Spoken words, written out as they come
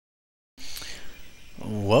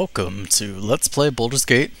Welcome to Let's Play Baldur's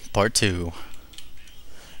Gate Part 2.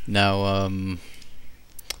 Now,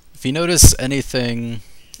 if you notice anything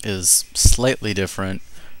is slightly different,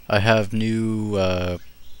 I have new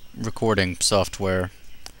recording software,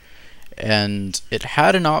 and it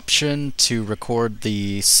had an option to record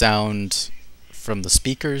the sound from the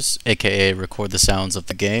speakers, aka record the sounds of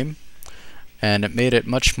the game, and it made it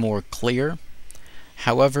much more clear.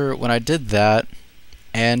 However, when I did that,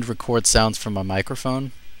 and record sounds from my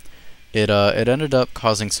microphone, it ended up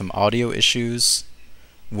causing some audio issues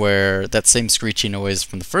where that same screechy noise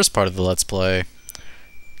from the first part of the Let's Play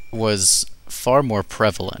was far more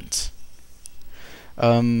prevalent.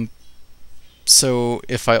 So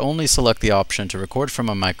if I only select the option to record from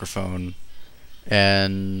a microphone,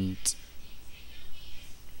 and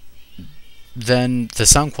then the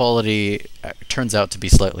sound quality turns out to be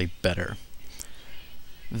slightly better.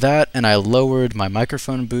 That, and I lowered my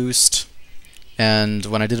microphone boost, and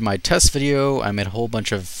when I did my test video, I made a whole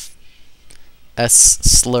bunch of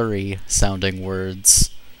slurry sounding words,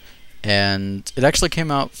 and it actually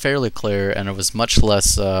came out fairly clear, and it was much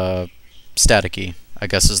less staticky, I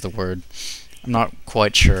guess is the word. I'm not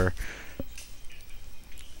quite sure.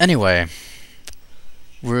 Anyway,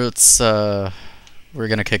 we're gonna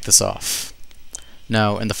kick this off.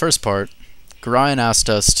 Now, in the first part, Gorion asked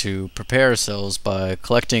us to prepare ourselves by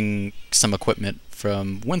collecting some equipment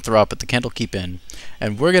from Winthrop at the Candlekeep Inn,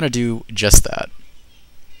 and we're gonna do just that.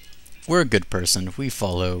 We're a good person. We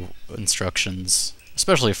follow instructions,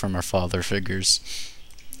 especially from our father figures.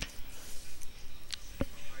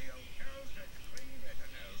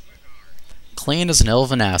 Clean as an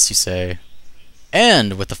elven ass, you say?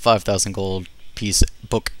 And with the 5,000 gold piece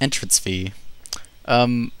book entrance fee. I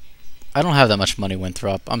don't have that much money,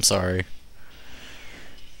 Winthrop. I'm sorry.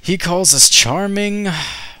 He calls us charming,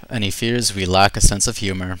 and he fears we lack a sense of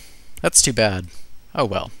humor. That's too bad. Oh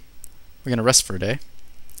well. We're gonna rest for a day.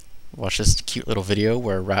 Watch this cute little video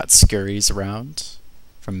where a rat scurries around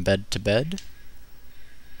from bed to bed.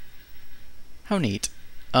 How neat.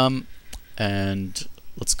 And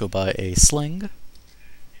let's go buy a sling.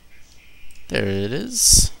 There it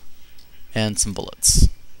is. And some bullets.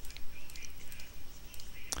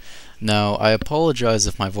 Now, I apologize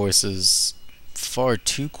if my voice is far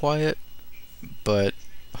too quiet, but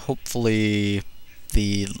hopefully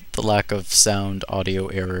the lack of sound audio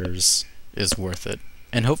errors is worth it.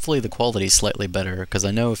 And hopefully the quality is slightly better, because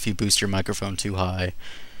I know if you boost your microphone too high,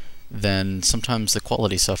 then sometimes the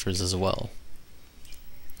quality suffers as well.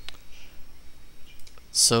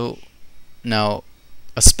 So, now,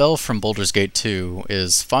 a spell from Baldur's Gate 2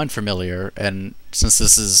 is Find Familiar, and since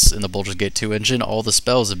this is in the Baldur's Gate 2 engine, all the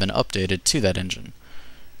spells have been updated to that engine.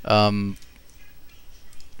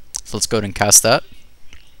 So let's go ahead and cast that.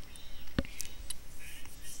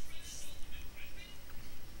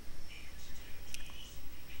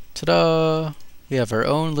 Ta-da! We have our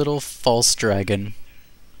own little false dragon.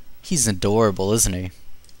 He's adorable, isn't he?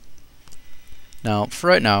 Now, for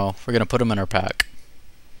right now, we're gonna put him in our pack.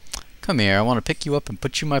 Come here, I want to pick you up and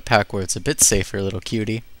put you in my pack where it's a bit safer, little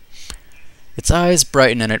cutie. Its eyes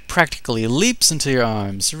brighten and it practically leaps into your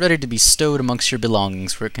arms, ready to be stowed amongst your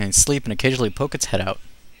belongings where it can sleep and occasionally poke its head out.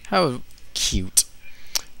 How cute.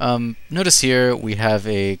 Notice here we have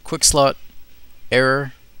a quick slot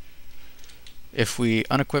error. If we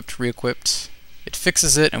unequipped, re-equipped, it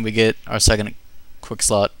fixes it and we get our second quick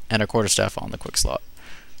slot and our quarterstaff on the quick slot.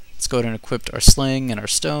 Let's go ahead and equip our sling and our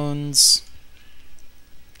stones.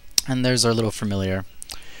 And there's our little familiar.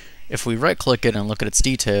 If we right click it and look at its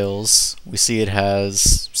details, we see it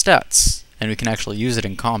has stats, and we can actually use it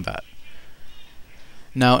in combat.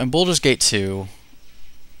 Now in Baldur's Gate 2,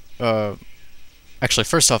 actually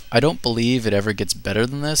first off, I don't believe it ever gets better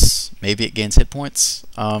than this. Maybe it gains hit points,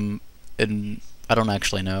 and I don't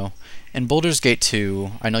actually know. In Baldur's Gate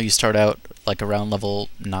 2, I know you start out like around level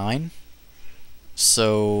 9,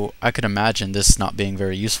 so I could imagine this not being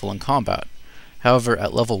very useful in combat. However,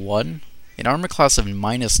 at level 1, an armor class of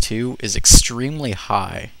 -2 is extremely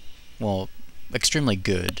high. Well, extremely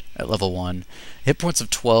good at level 1. Hit points of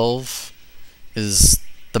 12 is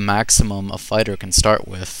the maximum a fighter can start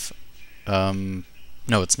with. No,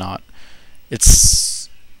 it's not. It's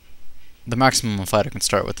the maximum a fighter can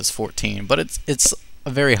start with is 14, but it's a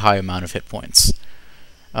very high amount of hit points.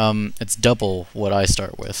 It's double what I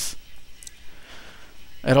start with.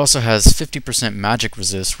 It also has 50% magic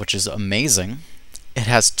resist, which is amazing. It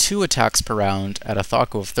has 2 attacks per round at a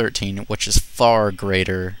Thako of 13, which is far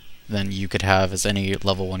greater than you could have as any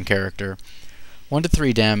level 1 character. 1 to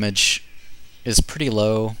 3 damage is pretty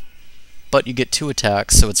low, but you get 2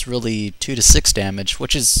 attacks, so it's really 2 to 6 damage,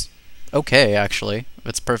 which is okay, actually.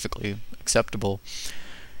 It's perfectly acceptable.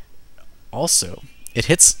 Also, it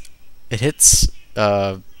hits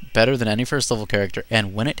better than any first level character,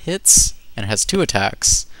 and when it hits and has two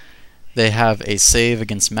attacks, they have a save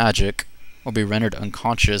against magic, will be rendered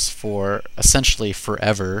unconscious for essentially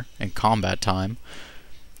forever in combat time.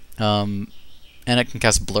 And it can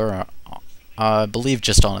cast Blur, I believe,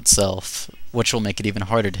 just on itself, which will make it even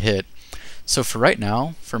harder to hit. So for right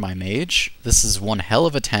now, for my mage, this is one hell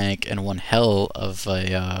of a tank and one hell of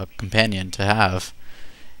a companion to have.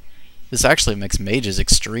 This actually makes mages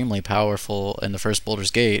extremely powerful in the first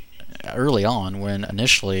Baldur's Gate early on, when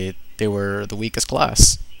initially they were the weakest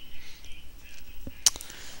class.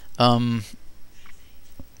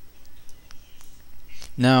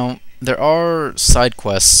 Now, there are side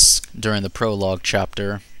quests during the prologue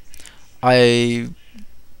chapter. I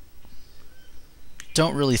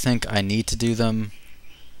don't really think I need to do them.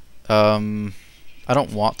 I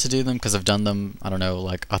don't want to do them because I've done them, I don't know,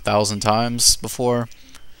 like 1,000 times before.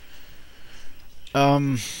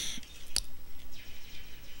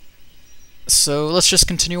 So let's just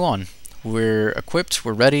continue on. We're equipped,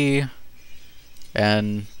 we're ready,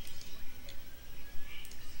 and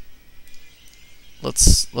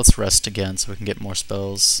let's rest again so we can get more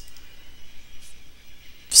spells.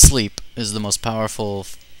 Sleep is the most powerful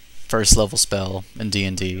first level spell in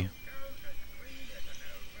D&D.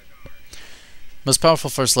 Most powerful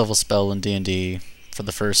first level spell in D&D for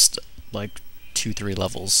the first, like, 2-3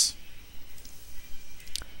 levels.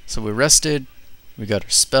 So we rested, we got our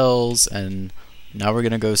spells, and now we're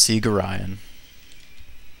gonna go see Gorion.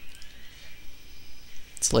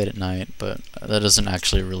 It's late at night, but that doesn't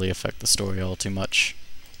actually really affect the story all too much.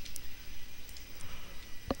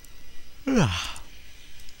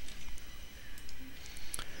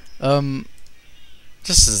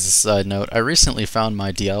 Just as a side note, I recently found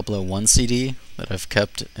my Diablo 1 CD that I've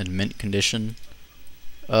kept in mint condition.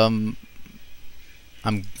 I've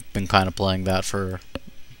been kind of playing that for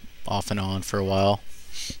off and on for a while.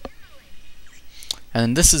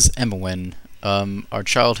 And this is Emowyn, our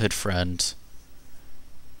childhood friend.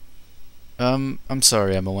 I'm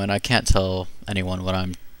sorry, Emowyn, I can't tell anyone what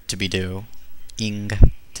I'm to be doing.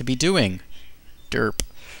 Derp.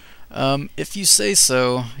 If you say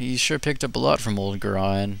so, you sure picked up a lot from old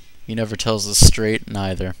Gorion. He never tells us straight,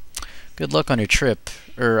 neither. Good luck on your trip.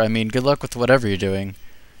 Good luck with whatever you're doing.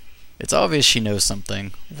 It's obvious she knows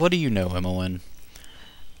something. What do you know, Emowyn?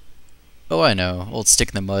 Oh, I know. Old stick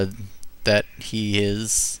in the mud that he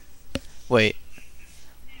is. Wait.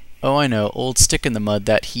 Oh, I know. Old stick in the mud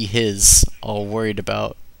that he his. All worried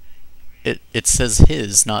about. It says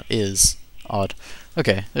his, not is. Odd.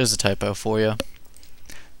 Okay, there's a typo for you.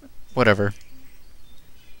 Whatever.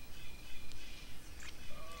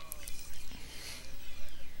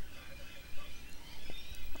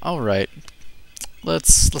 Alright.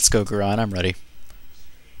 Let's go, Gorion. I'm ready.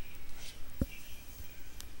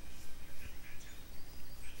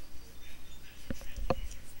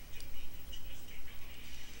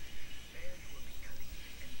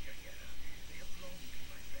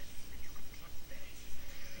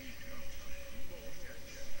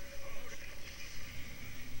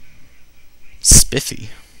 Spiffy.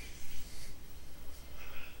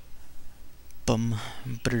 Bum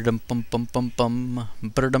bum bum bum bum bum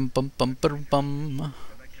bum bum bum bum.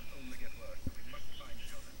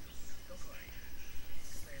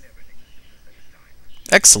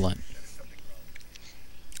 Excellent.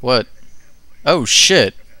 What? Oh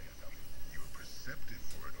shit.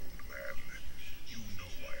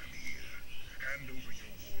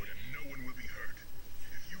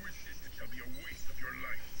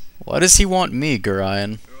 Why does he want me,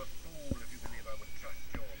 Gorion?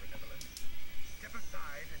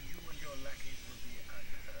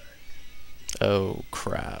 Oh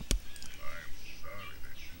crap.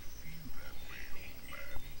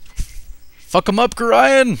 Fuck him up,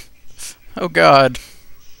 Gorion! Oh god.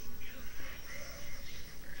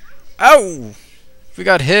 Ow! We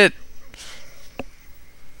got hit.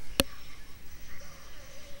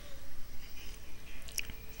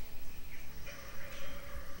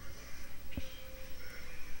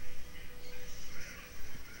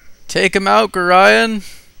 Take him out, Gorion!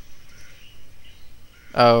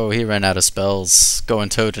 Oh, he ran out of spells. Going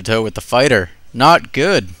toe to toe with the fighter. Not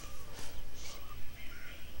good.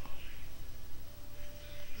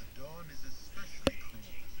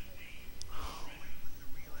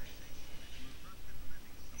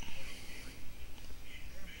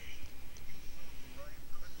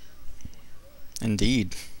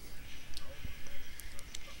 Indeed.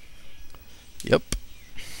 Yep.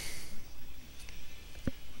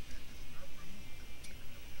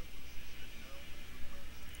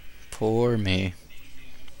 Poor me.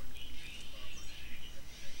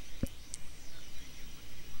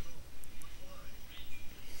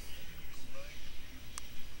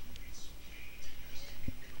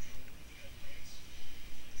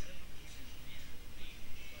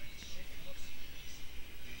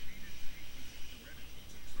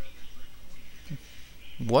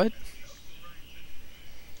 What?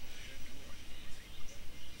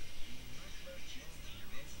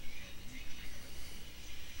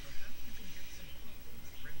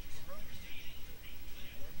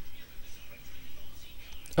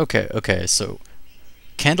 Okay, so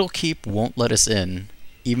Candlekeep won't let us in,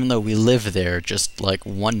 even though we live there just like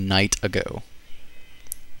one night ago.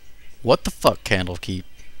 What the fuck, Candlekeep?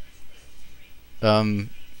 Um,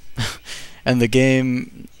 and the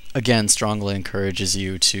game, again, strongly encourages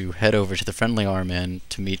you to head over to the Friendly Arm Inn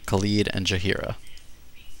to meet Khalid and Jahira.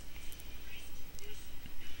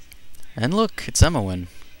 And look, it's Emowyn.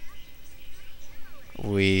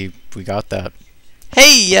 We got that.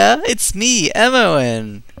 Heya, it's me,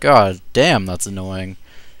 Emowyn! God damn, that's annoying.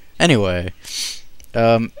 Anyway,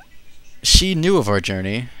 um, she knew of our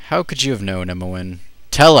journey. How could you have known, Emowyn?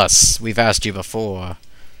 Tell us! We've asked you before.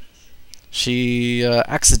 She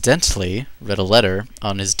accidentally read a letter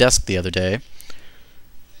on his desk the other day.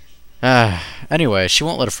 Anyway, she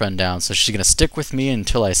won't let a friend down, so she's gonna stick with me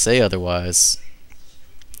until I say otherwise.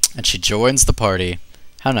 And she joins the party.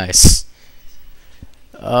 How nice.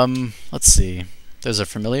 Let's see. There's a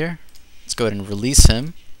familiar. Let's go ahead and release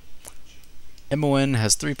him. Emowyn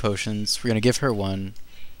has 3 potions. We're gonna give her one.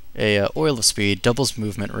 A Oil of Speed, doubles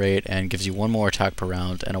movement rate, and gives you 1 more attack per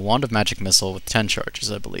round, and a Wand of Magic Missile with 10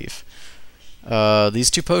 charges, I believe.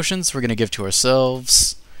 These 2 potions we're going to give to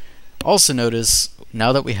ourselves. Also notice,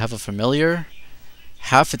 now that we have a familiar,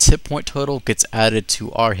 half its hit point total gets added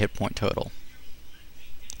to our hit point total.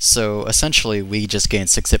 So essentially we just gain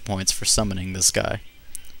 6 hit points for summoning this guy.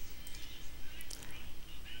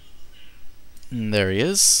 And there he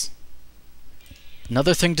is.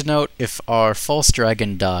 Another thing to note, if our false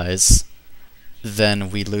dragon dies, then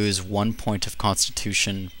we lose 1 point of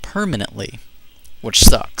constitution permanently, which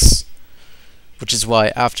sucks. Which is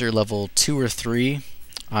why after level 2 or 3,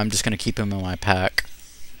 I'm just going to keep him in my pack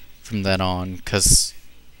from then on, because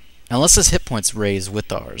unless his hit points raise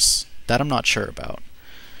with ours, that I'm not sure about.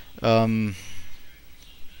 Because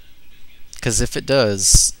if it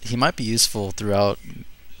does, he might be useful throughout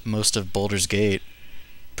most of Baldur's Gate.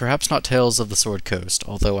 Perhaps not Tales of the Sword Coast,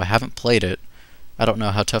 although I haven't played it. I don't know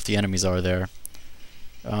how tough the enemies are there.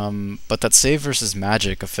 But that save versus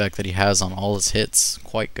magic effect that he has on all his hits,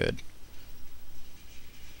 quite good.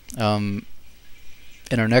 In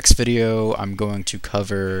our next video, I'm going to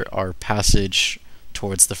cover our passage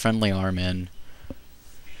towards the Friendly Arm Inn,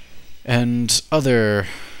 and other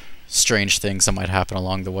strange things that might happen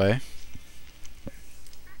along the way.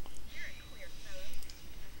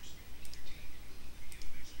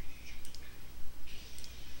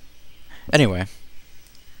 Anyway,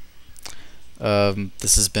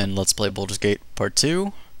 this has been Let's Play Baldur's Gate Part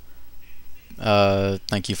 2.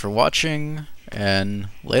 Thank you for watching, and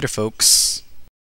later, folks.